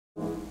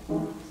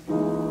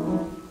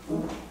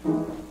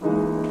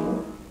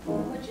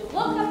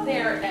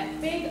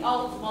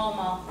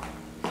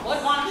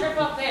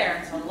up there.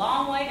 It's a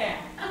long way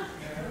down.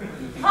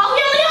 I'll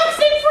yell the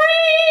oxen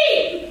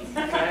free!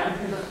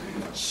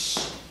 Shh.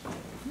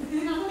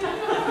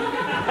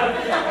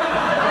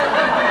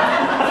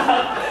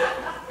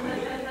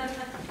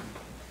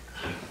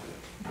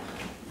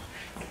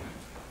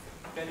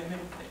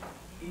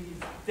 It is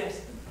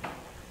destined.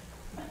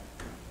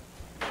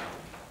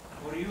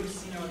 For you,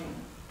 signorina.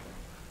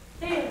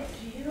 They're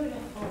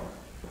beautiful.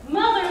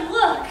 Mother,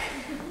 look!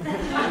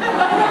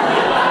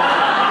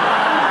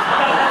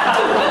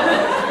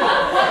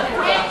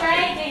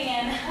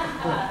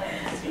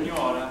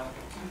 Signora.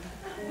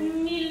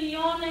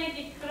 Milione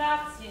di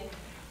grazie.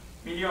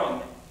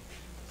 Milione.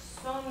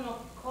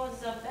 Sono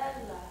cosa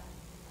bella.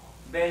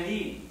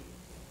 Belli.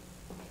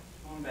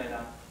 Non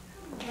bella.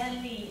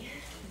 Belli.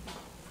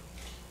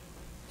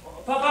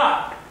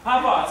 Papa!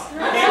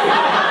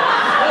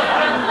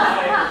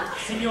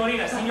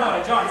 Signorina,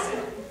 Signora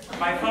Johnson.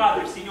 My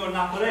father, Signor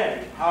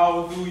Nacarelli.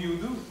 How do you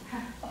do?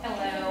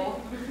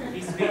 Hello.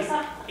 He speaks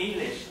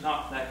English,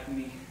 not like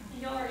me.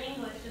 Your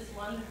English is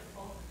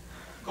wonderful.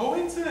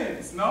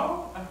 Coincidence,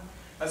 no?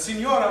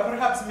 Signora,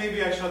 perhaps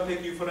maybe I shall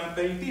take you for an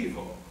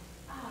aperitivo.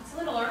 Oh, it's a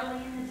little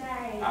early in the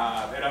day.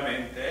 Ah,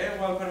 veramente?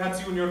 Well, perhaps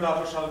you and your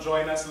daughter shall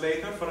join us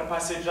later for a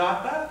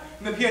passeggiata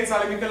in the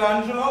Piazza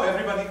Michelangelo.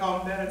 Everybody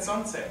come there at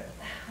sunset.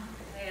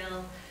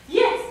 Well,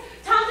 yes,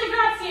 tante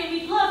grazie,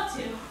 we'd love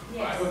to.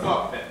 Yes. 5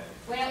 o'clock then.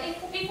 Well,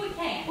 if we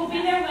can. We'll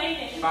be there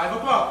waiting. 5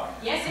 o'clock.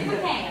 Yes, if we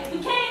can. We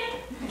can.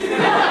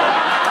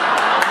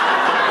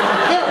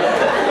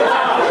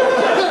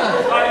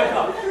 5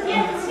 o'clock.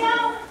 Yes,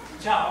 ciao.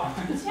 Ciao.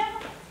 Ciao.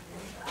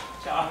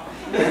 Ciao.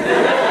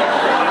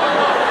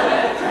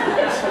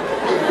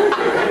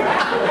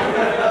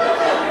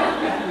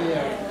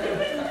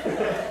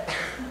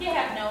 You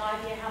have no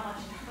idea how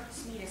much it hurts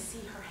me to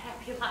see her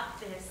happy like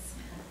this.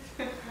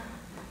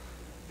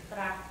 But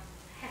I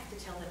have to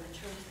tell them the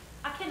truth.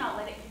 I cannot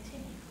let it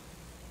continue.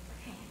 I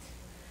can't.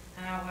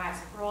 Now, why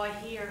is Roy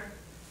here?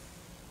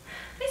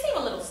 They seem a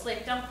little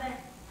slick, don't they?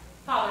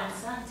 Father and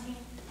son team.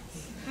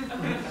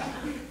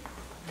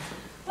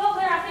 Well,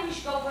 Claire, I think we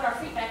should go put our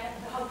feet back up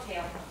at the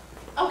hotel.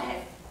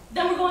 Okay,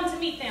 then we're going to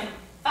meet them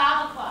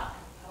 5 o'clock.